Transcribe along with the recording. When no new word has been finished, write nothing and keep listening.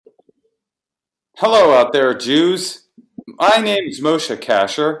Hello out there, Jews. My name is Moshe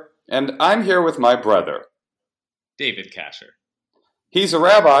Kasher, and I'm here with my brother. David Kasher. He's a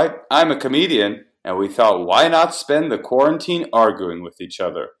rabbi, I'm a comedian, and we thought, why not spend the quarantine arguing with each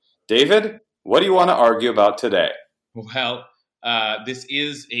other? David, what do you want to argue about today? Well, this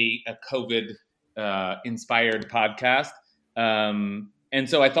is a COVID inspired podcast. And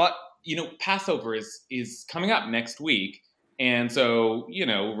so I thought, Passover is coming up next week. And so,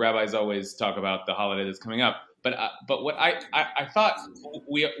 rabbis always talk about the holiday that's coming up. But what I thought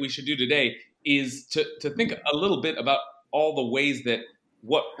we should do today is to think a little bit about all the ways that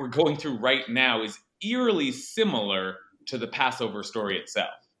what we're going through right now is eerily similar to the Passover story itself.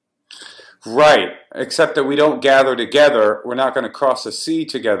 Right, except that we don't gather together. We're not going to cross the sea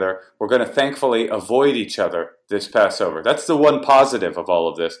together. We're going to thankfully avoid each other this Passover. That's the one positive of all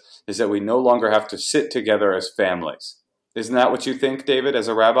of this, is that we no longer have to sit together as families. Isn't that what you think, David, as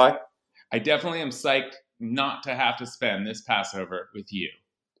a rabbi? I definitely am psyched not to have to spend this Passover with you.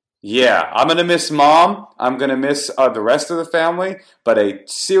 Yeah, I'm going to miss Mom. I'm going to miss the rest of the family. But a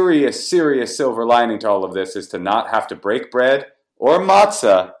serious silver lining to all of this is to not have to break bread or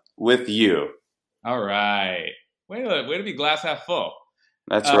matzah with you. All right. Way to be glass half full.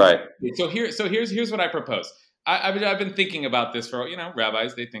 That's right. So here's what I propose. I've been thinking about this for,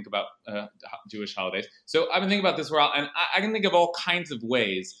 rabbis, they think about Jewish holidays. So I've been thinking about this for a while, and I can think of all kinds of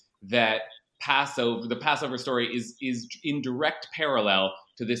ways that the Passover story is in direct parallel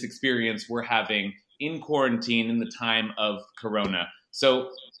to this experience we're having in quarantine in the time of Corona. So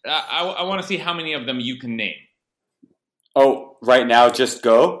I want to see how many of them you can name. Oh, right now, just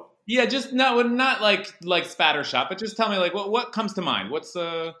go? Yeah, just not like spatter shot, but just tell me what comes to mind. What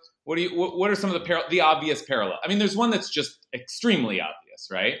are some of the obvious parallel? I mean, there's one that's just extremely obvious,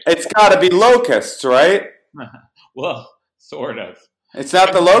 right? It's got to be locusts, right? Well, sort of. It's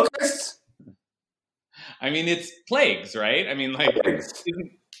not the locusts? I mean, it's plagues, right? I mean,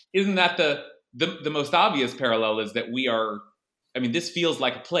 isn't that the most obvious parallel is that we are, I mean, this feels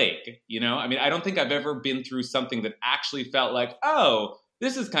like a plague, I mean, I don't think I've ever been through something that actually felt like, oh,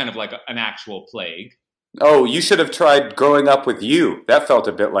 this is kind of like an actual plague. Oh, you should have tried growing up with you. That felt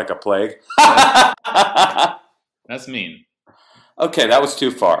a bit like a plague. That's mean. Okay, that was too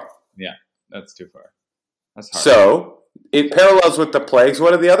far. Yeah, that's too far. That's hard. So, it parallels with the plagues.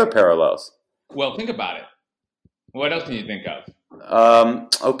 What are the other parallels? Well, think about it. What else can you think of?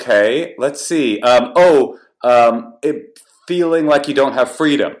 Okay, let's see. It feeling like you don't have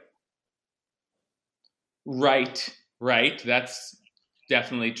freedom. Right. That's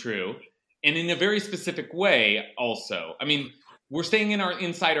definitely true. And in a very specific way also. I mean, we're staying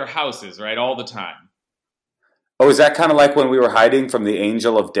inside our houses, right, all the time. Oh, is that kind of like when we were hiding from the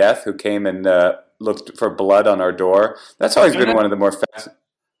angel of death who came and looked for blood on our door? That's always been one of the more fascinating.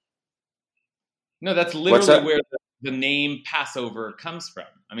 No, that's literally where the name Passover comes from.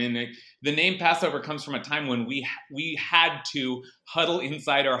 I mean, the name Passover comes from a time when we had to huddle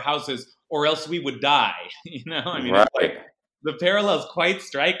inside our houses or else we would die. I mean, right. The parallel is quite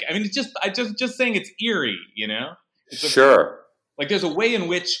striking. I mean, it's just saying it's eerie. Sure. Like there's a way in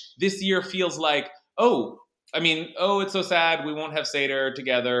which this year feels like, it's so sad we won't have Seder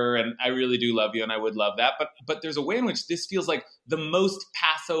together, and I really do love you, and I would love that. But there's a way in which this feels like the most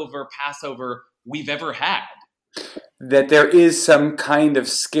Passover we've ever had. That there is some kind of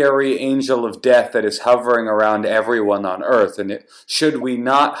scary angel of death that is hovering around everyone on earth, and should we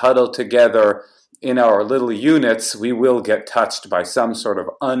not huddle together in our little units, we will get touched by some sort of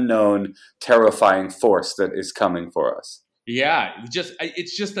unknown, terrifying force that is coming for us. Yeah,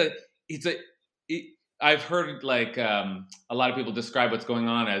 I've heard a lot of people describe what's going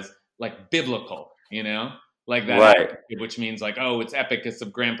on as like biblical, like that, right? Which means it's epic, it's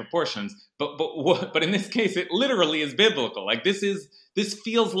of grand proportions. But in this case, it literally is biblical. Like this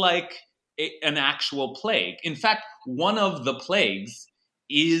feels like an actual plague. In fact, one of the plagues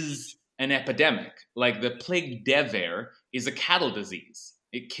is an epidemic. Like the plague dever is a cattle disease.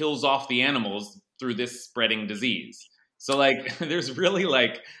 It kills off the animals through this spreading disease. So there's really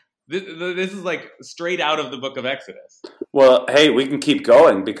this is straight out of the book of Exodus. Well, hey, we can keep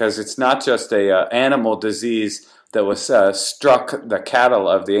going because it's not just a animal disease that was struck the cattle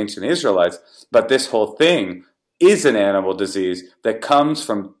of the ancient Israelites, but this whole thing is an animal disease that comes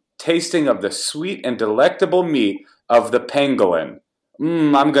from tasting of the sweet and delectable meat of the pangolin.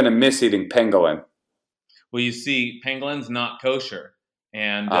 I'm going to miss eating pangolin. Well, you see, pangolin's not kosher,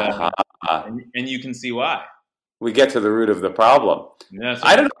 and you can see why. We get to the root of the problem. Yes.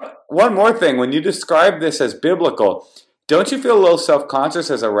 I don't know. One more thing. When you describe this as biblical, don't you feel a little self-conscious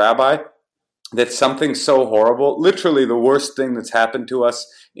as a rabbi that something so horrible, literally the worst thing that's happened to us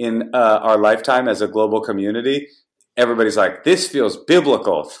in our lifetime as a global community, everybody's like, this feels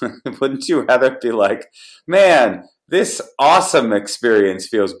biblical. Wouldn't you rather be like, man, this awesome experience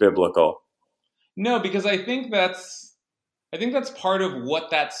feels biblical? No, because I think that's part of what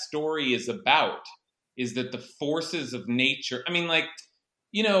that story is about, is that the forces of nature, I mean, like,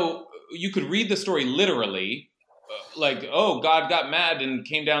 you know, you could read the story literally, like, oh, God got mad and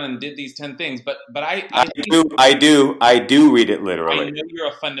came down and did these 10 things. But I do read it I literally. know you're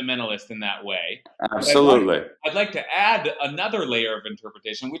a fundamentalist in that way. But Absolutely. I'd like to add another layer of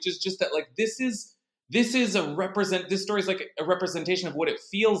interpretation, which is just that, like, this story is like a representation of what it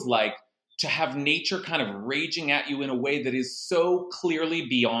feels like to have nature kind of raging at you in a way that is so clearly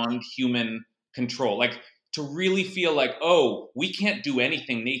beyond human control. Like, to really feel like, oh, we can't do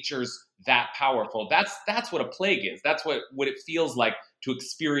anything. Nature's that powerful. That's what a plague is. That's what it feels like to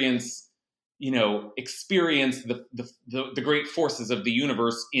experience the great forces of the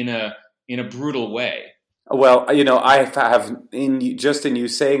universe in a brutal way. Well, I have in you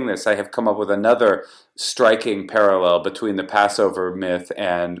saying this, I have come up with another striking parallel between the Passover myth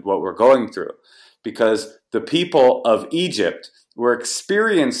and what we're going through, because the people of Egypt were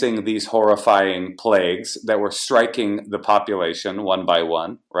experiencing these horrifying plagues that were striking the population one by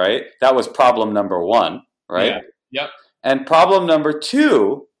one, right? That was problem number one, right? Yeah. Yep. And problem number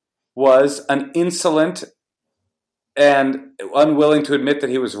two was an insolent and unwilling to admit that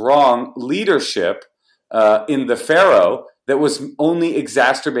he was wrong leadership in the Pharaoh that was only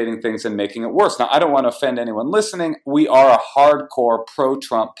exacerbating things and making it worse. Now, I don't want to offend anyone listening. We are a hardcore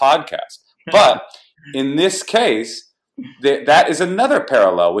pro-Trump podcast. But in this case, that is another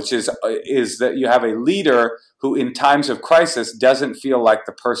parallel, which is that you have a leader who in times of crisis doesn't feel like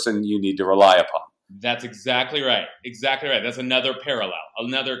the person you need to rely upon. That's exactly right. Exactly right. That's another parallel,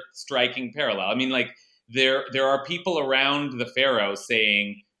 another striking parallel. I mean, like, there are people around the Pharaoh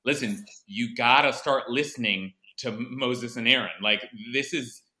saying, listen, you got to start listening to Moses and Aaron. Like,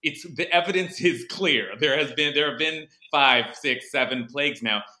 the evidence is clear. There have been 5, 6, 7 plagues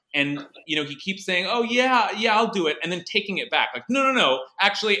now. And, he keeps saying, oh, yeah, I'll do it. And then taking it back. Like, no.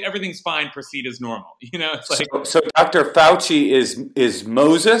 Actually, everything's fine. Proceed as normal. It's like. So Dr. Fauci is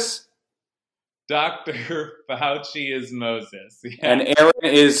Moses? Dr. Fauci is Moses. Yeah. And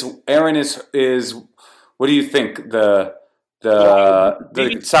Aaron is what do you think? The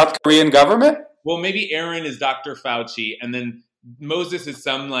South Korean government? Well, maybe Aaron is Dr. Fauci, and then Moses is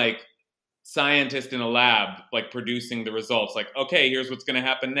some, like, scientist in a lab, like, producing the results. Like, okay, here's what's going to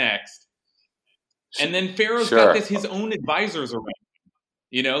happen next. And then Pharaoh's got his own advisors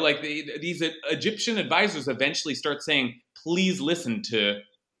around. Like, these Egyptian advisors eventually start saying, please listen to,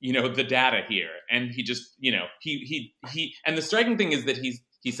 the data here. And he just, he and the striking thing is that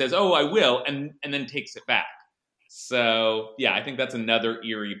he says, oh, I will, and then takes it back. So, yeah, I think that's another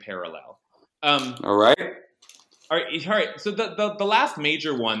eerie parallel. All right. All right. So the last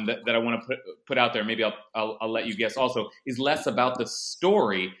major one that I want to put out there, maybe I'll let you guess also, is less about the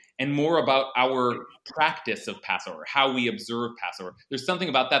story and more about our practice of Passover, how we observe Passover. There's something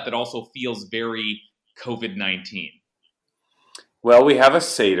about that also feels very COVID-19. Well, we have a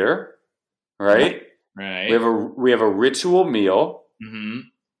Seder, right? Right. We have a ritual meal. Mm-hmm.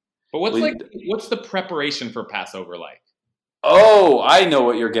 But what's the preparation for Passover like? Oh, I know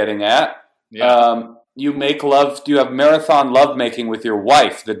what you're getting at. Yeah. You make love. Do you have marathon lovemaking with your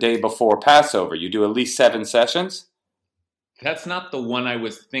wife the day before Passover? You do at least 7 sessions? That's not the one I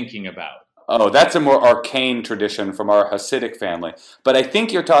was thinking about. Oh, that's a more arcane tradition from our Hasidic family. But I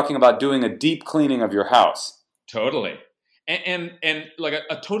think you're talking about doing a deep cleaning of your house. Totally. And like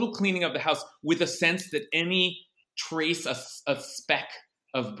a total cleaning of the house with a sense that any trace, a speck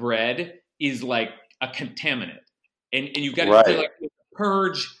of bread is like a contaminant. And you've got to like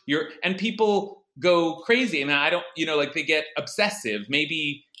purge and people go crazy. And I don't, like they get obsessive,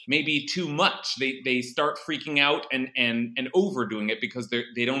 maybe too much. They start freaking out and overdoing it because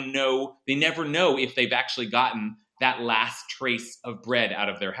they don't know, they never know if they've actually gotten that last trace of bread out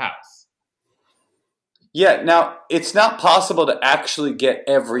of their house. Yeah, now it's not possible to actually get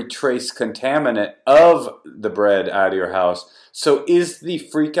every trace contaminant of the bread out of your house. So is the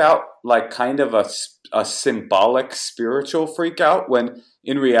freak out like kind of a symbolic spiritual freak out when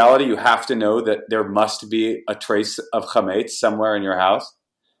in reality you have to know that there must be a trace of chametz somewhere in your house?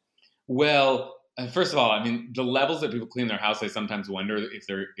 Well, first of all, I mean, the levels that people clean their house, I sometimes wonder if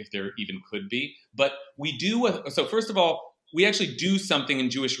there even could be. But we do. So first of all, we actually do something in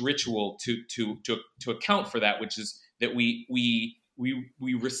Jewish ritual to account for that, which is that we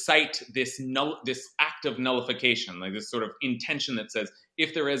recite this act of nullification, like this sort of intention that says,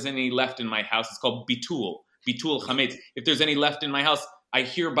 if there is any left in my house, it's called bitul chametz. If there's any left in my house, I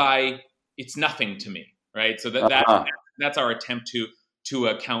hereby, it's nothing to me, right? So that's our attempt to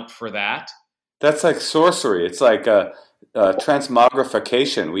account for that. That's like sorcery. It's like a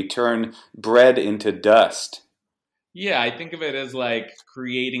transmogrification. We turn bread into dust. Yeah, I think of it as like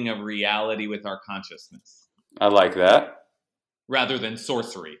creating a reality with our consciousness. I like that. Rather than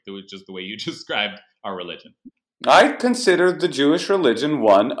sorcery, which is the way you described our religion. I consider the Jewish religion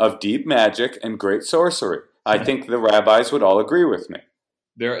one of deep magic and great sorcery. I think the rabbis would all agree with me.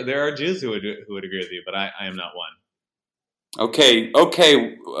 There are Jews who would agree with you, but I am not one. Okay,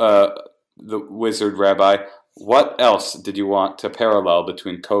 the wizard rabbi. What else did you want to parallel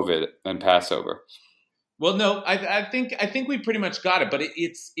between COVID and Passover? Well, no, I think we pretty much got it, but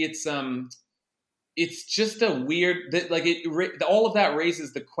it's just a weird all of that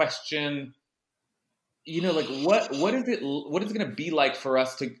raises the question. Like what is it going to be like for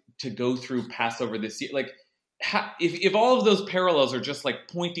us to go through Passover this year? Like, if all of those parallels are just like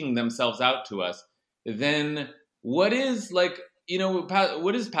pointing themselves out to us, then what is like,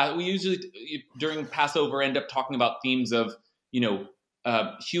 what is we usually during Passover end up talking about themes of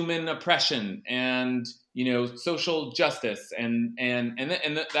human oppression and social justice and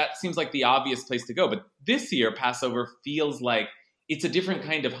that seems like the obvious place to go. But this year Passover feels like it's a different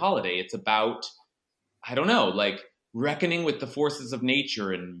kind of holiday. It's about, I don't know, like reckoning with the forces of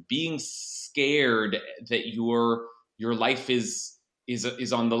nature and being scared that your life is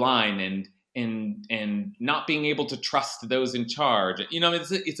on the line and not being able to trust those in charge.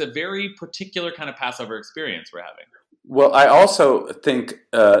 It's a very particular kind of Passover experience we're having. Well, I also think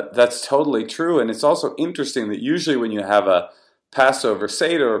that's totally true, and it's also interesting that usually when you have a Passover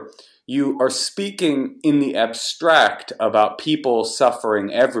Seder, you are speaking in the abstract about people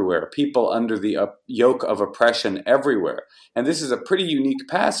suffering everywhere, people under the yoke of oppression everywhere. And this is a pretty unique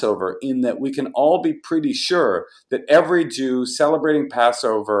Passover in that we can all be pretty sure that every Jew celebrating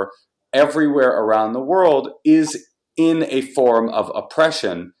Passover everywhere around the world is in a form of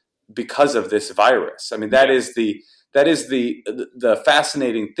oppression because of this virus. I mean, that is the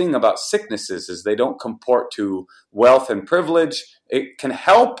fascinating thing about sicknesses is they don't comport to wealth and privilege. It can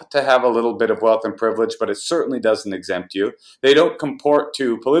help to have a little bit of wealth and privilege, but it certainly doesn't exempt you. They don't comport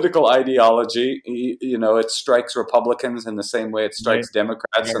to political ideology. It strikes Republicans in the same way it strikes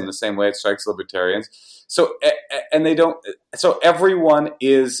Democrats, in the same way it strikes libertarians. So, and they don't. So everyone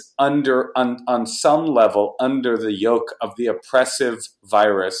is under, on some level, under the yoke of the oppressive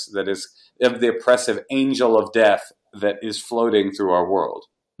virus that is, of the oppressive angel of death that is floating through our world.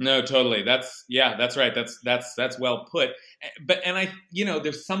 No, totally. That's right. That's well put. But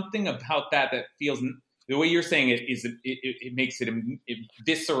there's something about that feels, the way you're saying it is, it makes it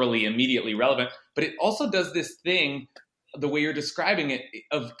viscerally immediately relevant. But it also does this thing, the way you're describing it,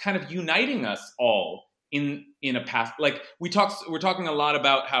 of kind of uniting us all in a past. Like we're talking a lot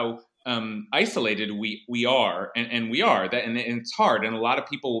about how isolated we are, and we are that, and it's hard, and a lot of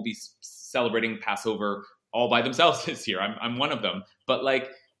people will be celebrating Passover all by themselves this year. I'm one of them. But like,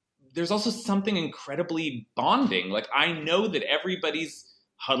 there's also something incredibly bonding. Like, I know that everybody's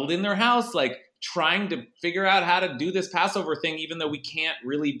huddled in their house, like trying to figure out how to do this Passover thing, even though we can't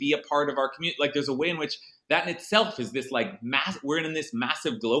really be a part of our community. Like, there's a way in which that in itself is this like we're in this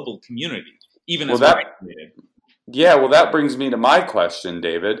massive global community, even as we're isolated. Yeah, well, that brings me to my question,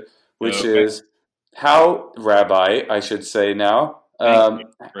 David, which is how, Rabbi, I should say now, how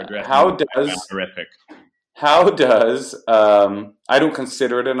does I don't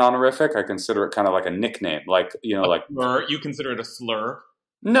consider it an honorific. I consider it kind of like a nickname, like like slur. You consider it a slur?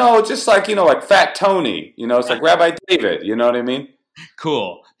 No, just like like Fat Tony. It's like Rabbi David. You know what I mean?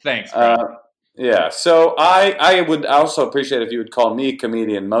 Cool. Thanks. Yeah. So I would also appreciate if you would call me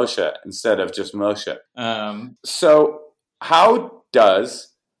Comedian Moshe instead of just Moshe. So how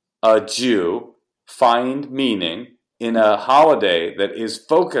does a Jew find meaning in a holiday that is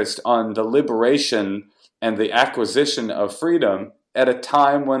focused on the liberation and the acquisition of freedom at a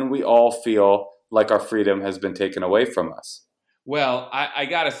time when we all feel like our freedom has been taken away from us? Well, I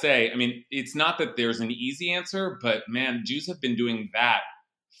gotta say, I mean, it's not that there's an easy answer, but man, Jews have been doing that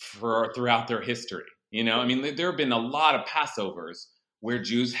throughout their history. I mean, there have been a lot of Passovers where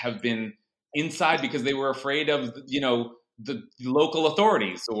Jews have been inside because they were afraid of, the local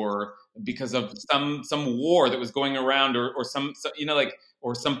authorities, or because of some war that was going around, or some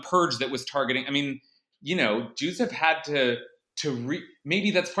or some purge that was targeting. I mean, Jews have had to maybe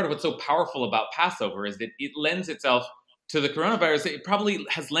that's part of what's so powerful about Passover, is that it lends itself to the coronavirus. It probably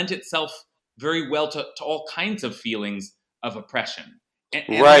has lent itself very well to all kinds of feelings of oppression.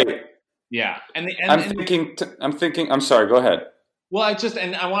 And right. Yeah. I'm thinking, I'm sorry, go ahead. Well, I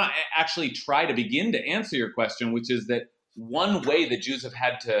want to actually try to begin to answer your question, which is that one way the Jews have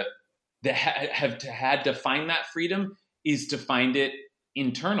had to find that freedom is to find it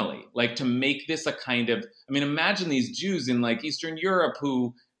internally, like to make this a kind of, I mean, imagine these Jews in like Eastern Europe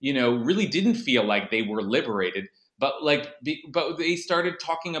who, really didn't feel like they were liberated, but but they started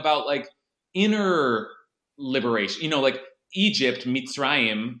talking about like inner liberation, like Egypt,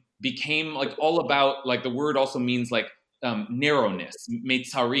 Mitzrayim became like all about, like the word also means like narrowness,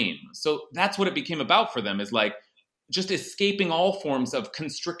 Metzarim. So that's what it became about for them, is like just escaping all forms of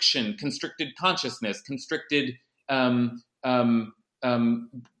constriction, constricted consciousness, constricted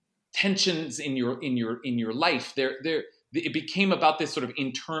tensions in your life. It became about this sort of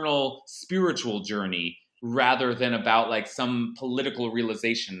internal spiritual journey rather than about like some political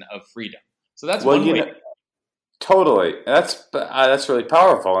realization of freedom. So that's one way. Totally. That's really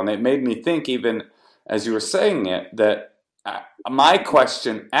powerful. And it made me think, even as you were saying it, that my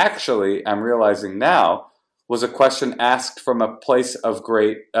question, actually, I'm realizing now, was a question asked from a place of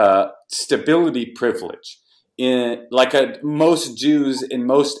great stability privilege. Most Jews in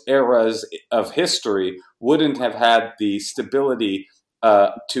most eras of history wouldn't have had the stability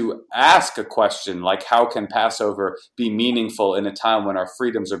to ask a question like, how can Passover be meaningful in a time when our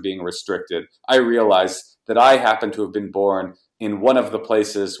freedoms are being restricted? I realize that I happen to have been born in one of the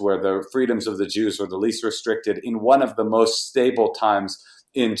places where the freedoms of the Jews were the least restricted, in one of the most stable times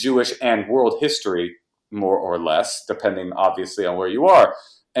in Jewish and world history, more or less, depending obviously on where you are.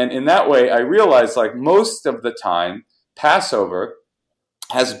 And in that way, I realized, like, most of the time, Passover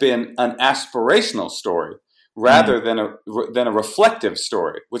has been an aspirational story rather than a reflective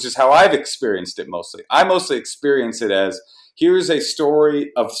story, which is how I've experienced it mostly. I mostly experience it as, here's a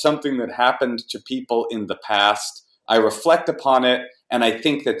story of something that happened to people in the past. I reflect upon it, and I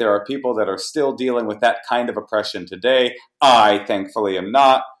think that there are people that are still dealing with that kind of oppression today. I, thankfully, am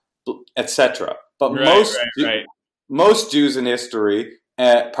not, etc. But most Jews in history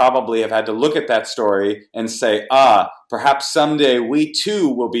probably have had to look at that story and say, perhaps someday we too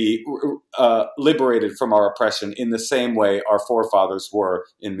will be liberated from our oppression in the same way our forefathers were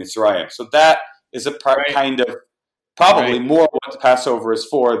in Mitzrayim. So that is a kind of probably more what the Passover is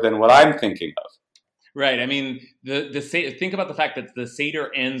for than what I'm thinking of. Right. I mean, think about the fact that the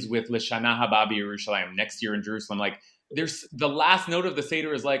Seder ends with L'Shana Haba B'Yerushalayim, next year in Jerusalem. Like, there's the last note of the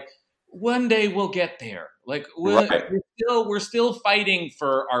Seder is like, one day we'll get there. Like, we're still fighting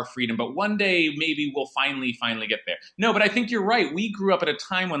for our freedom, but one day maybe we'll finally get there. No, but I think you're right. We grew up at a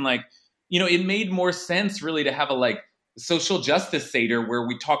time when, like, it made more sense really to have a like social justice Seder where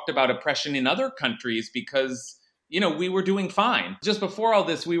we talked about oppression in other countries because, we were doing fine. Just before all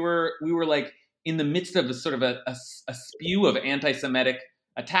this, we were like in the midst of a sort of a spew of anti-Semitic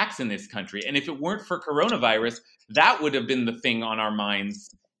attacks in this country. And if it weren't for coronavirus, that would have been the thing on our minds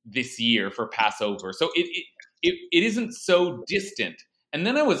this year for Passover. So it isn't so distant. And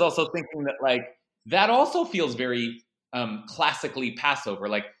then I was also thinking that, like, that also feels very classically Passover.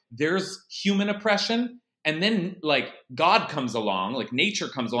 Like, there's human oppression, and then like God comes along, like nature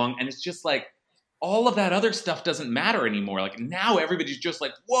comes along, and it's just like all of that other stuff doesn't matter anymore. Like, now everybody's just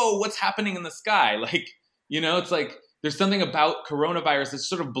like, whoa, what's happening in the sky? Like, it's like there's something about coronavirus that's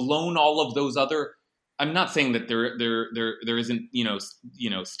sort of blown all of those other. I'm not saying that there isn't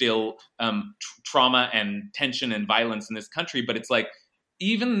still trauma and tension and violence in this country, but it's like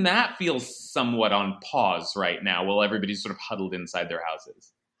even that feels somewhat on pause right now while everybody's sort of huddled inside their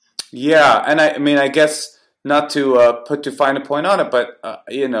houses. Yeah, and I mean, I guess not to put too fine a point on it, but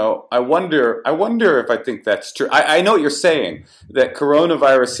I wonder if I think that's true. I know what you're saying, that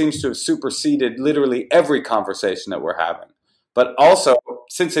coronavirus seems to have superseded literally every conversation that we're having. But also,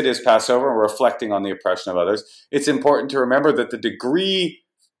 since it is Passover and we're reflecting on the oppression of others, it's important to remember that the degree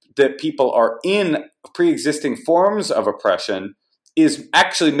that people are in pre-existing forms of oppression is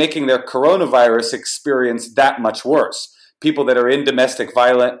actually making their coronavirus experience that much worse. People that are in domestic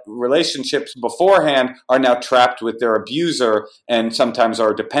violent relationships beforehand are now trapped with their abuser and sometimes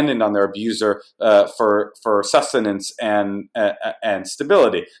are dependent on their abuser for sustenance and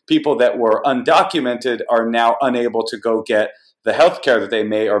stability. People that were undocumented are now unable to go get the health care that they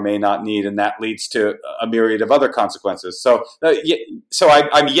may or may not need, and that leads to a myriad of other consequences. So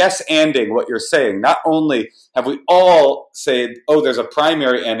I'm yes-anding what you're saying. Not only have we all said, there's a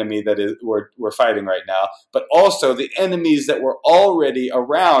primary enemy that we're fighting right now, but also the enemies that were already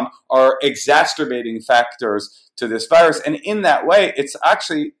around are exacerbating factors to this virus. And in that way, it's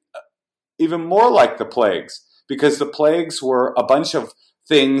actually even more like the plagues, because the plagues were a bunch of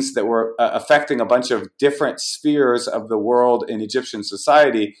things that were affecting a bunch of different spheres of the world in Egyptian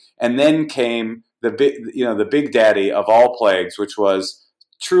society. And then came the big daddy of all plagues, which was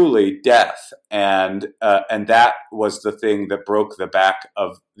truly death, and that was the thing that broke the back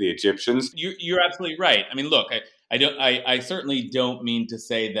of the Egyptians. You're absolutely right. I mean, look, I certainly don't mean to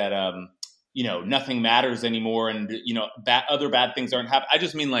say that nothing matters anymore, and other bad things aren't happening. I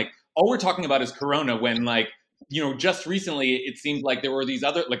just mean like all we're talking about is Corona, when like just recently it seemed like there were these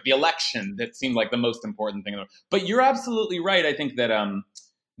other, like the election, that seemed like the most important thing. But you're absolutely right. I think that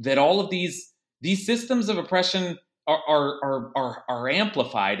that all of these systems of oppression are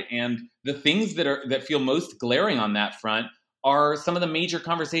amplified, and the things that feel most glaring on that front are some of the major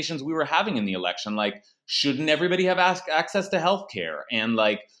conversations we were having in the election. Like, shouldn't everybody have access to healthcare? And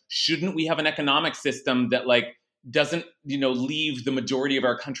like, shouldn't we have an economic system that like doesn't leave the majority of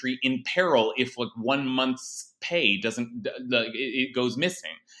our country in peril if like 1 month's pay doesn't it goes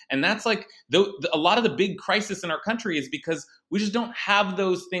missing? And that's like a lot of the big crisis in our country is because we just don't have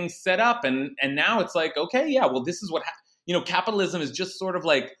those things set up. And now it's like, okay, yeah, well, this is what capitalism is just sort of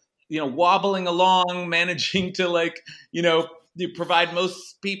like wobbling along, managing to like you provide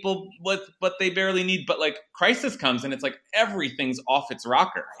most people with what they barely need. But like crisis comes and it's like everything's off its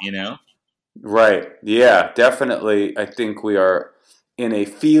rocker, Right. Yeah, definitely. I think we are in a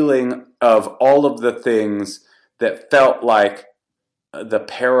feeling of all of the things that felt like the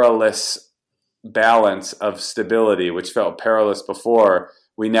perilous balance of stability, which felt perilous before.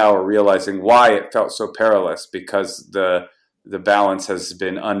 We now are realizing why it felt so perilous, because the balance has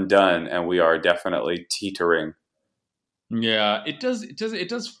been undone, and we are definitely teetering. Yeah, it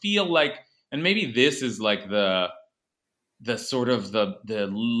does feel like, and maybe this is like the sort of the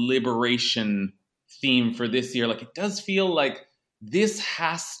liberation theme for this year. Like, it does feel like this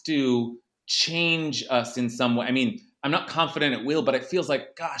has to change us in some way. I mean, I'm not confident it will, but it feels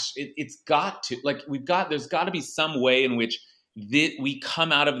like, gosh, it's got to. Like, there's got to be some way in which we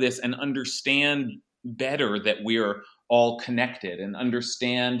come out of this and understand better that we're all connected, and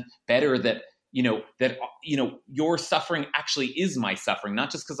understand better that your suffering actually is my suffering,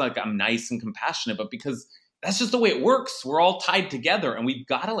 not just because like I'm nice and compassionate, but because that's just the way it works. We're all tied together, and we've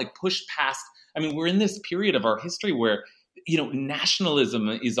got to like push past. I mean, we're in this period of our history where nationalism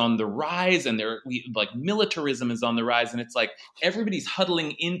is on the rise, and militarism is on the rise, and it's like everybody's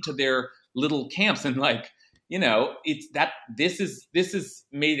huddling into their little camps, and like it's that this is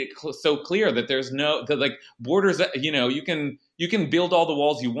made it so clear that there's like borders. You can build all the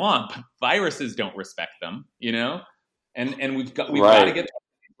walls you want, but viruses don't respect them. And we've got to get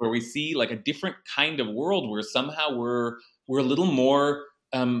where we see like a different kind of world where somehow we're a little more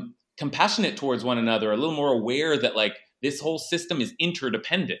compassionate towards one another, a little more aware that like this whole system is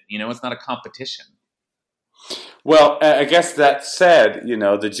interdependent. It's not a competition. Well, I guess that said,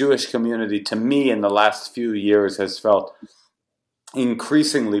 the Jewish community, to me, in the last few years, has felt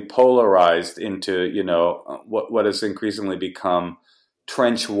increasingly polarized into, what has increasingly become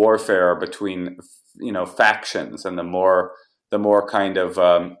trench warfare between, factions, and the more kind of,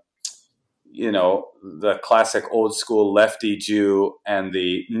 the classic old school lefty Jew and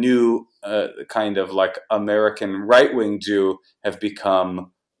the new kind of like American right-wing Jew have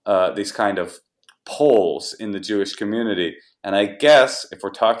become these kind of poles in the Jewish community. And I guess if we're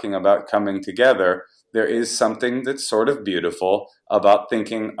talking about coming together, there is something that's sort of beautiful about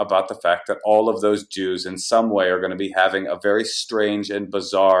thinking about the fact that all of those Jews in some way are going to be having a very strange and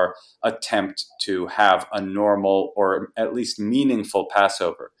bizarre attempt to have a normal or at least meaningful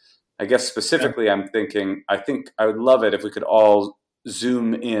Passover. I guess specifically I think I would love it if we could all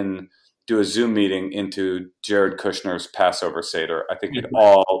do a Zoom meeting into Jared Kushner's Passover Seder. I think we'd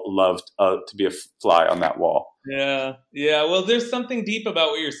all love to be a fly on that wall. Yeah. Well, there's something deep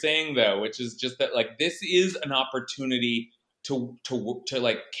about what you're saying, though, which is just that, like, this is an opportunity to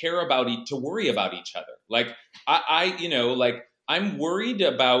like care about to worry about each other. Like, I'm worried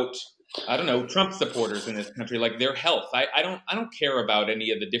about, I don't know, Trump supporters in this country, like their health. I don't care about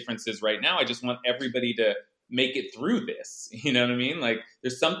any of the differences right now. I just want everybody to make it through this. You know what I mean? Like,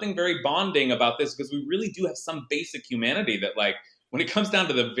 there's something very bonding about this, because we really do have some basic humanity that, like, when it comes down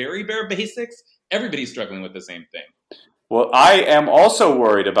to the very bare basics, everybody's struggling with the same thing. Well, I am also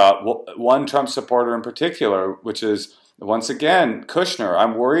worried about one Trump supporter in particular, which is, once again, Kushner.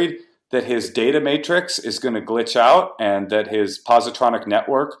 I'm worried that his data matrix is going to glitch out and that his positronic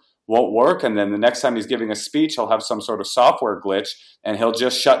network won't work, and then the next time he's giving a speech, he'll have some sort of software glitch, and he'll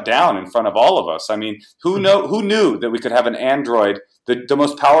just shut down in front of all of us. I mean, who knew that we could have an android? The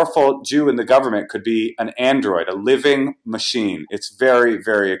most powerful Jew in the government could be an android, a living machine. It's very,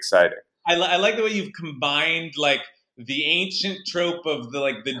 very exciting. I like the way you've combined, like, the ancient trope of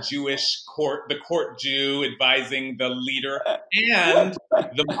the Jewish court, the court Jew advising the leader, and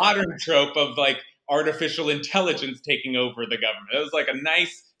the modern trope of like artificial intelligence taking over the government. It was like a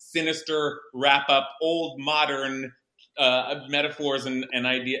nice, sinister wrap up, old modern metaphors and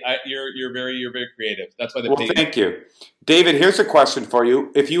idea. You're very creative. That's why the Well, thank you, David. Here's a question for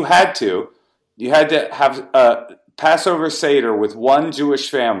you. If you had to have a Passover Seder with one Jewish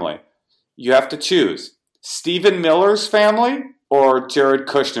family, you have to choose Stephen Miller's family or Jared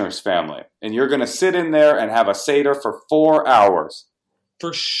Kushner's family, and you're going to sit in there and have a Seder for 4 hours.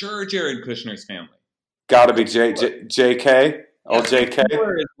 For sure, Jared Kushner's family. Got to be JK. Oh, JK.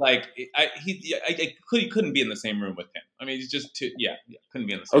 Is like he couldn't be in the same room with him. I mean, he's just too. Yeah, couldn't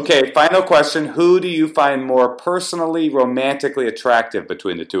be in the same. Okay, room. Final question: who do you find more personally, romantically attractive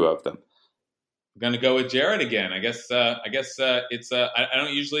between the two of them? I'm gonna go with Jared again. I guess it's. I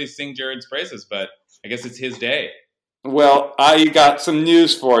don't usually sing Jared's praises, but I guess it's his day. Well, I got some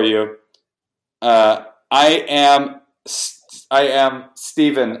news for you. I am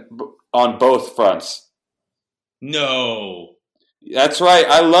Stephen on both fronts. No. That's right.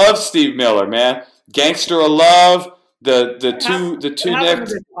 I love Steve Miller, man. Gangster of Love. The two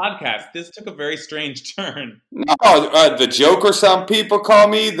next podcast. This took a very strange turn. No, the Joker. Some people call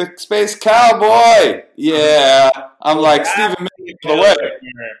me the Space Cowboy. Yeah, I'm like Stephen Miller.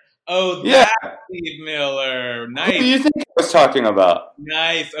 Oh, that's Steve Miller. Nice. Who do you think I was talking about?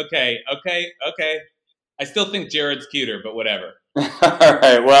 Nice. Okay. I still think Jared's cuter, but whatever. All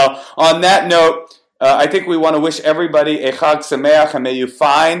right. Well, on that note, I think we want to wish everybody a Chag Sameach, and may you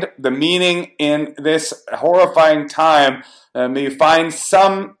find the meaning in this horrifying time. May you find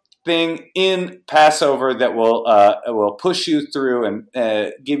something in Passover that will push you through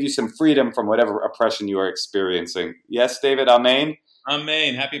and give you some freedom from whatever oppression you are experiencing. Yes, David. Amen.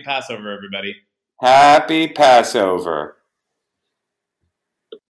 Amen. Happy Passover, everybody. Happy Passover.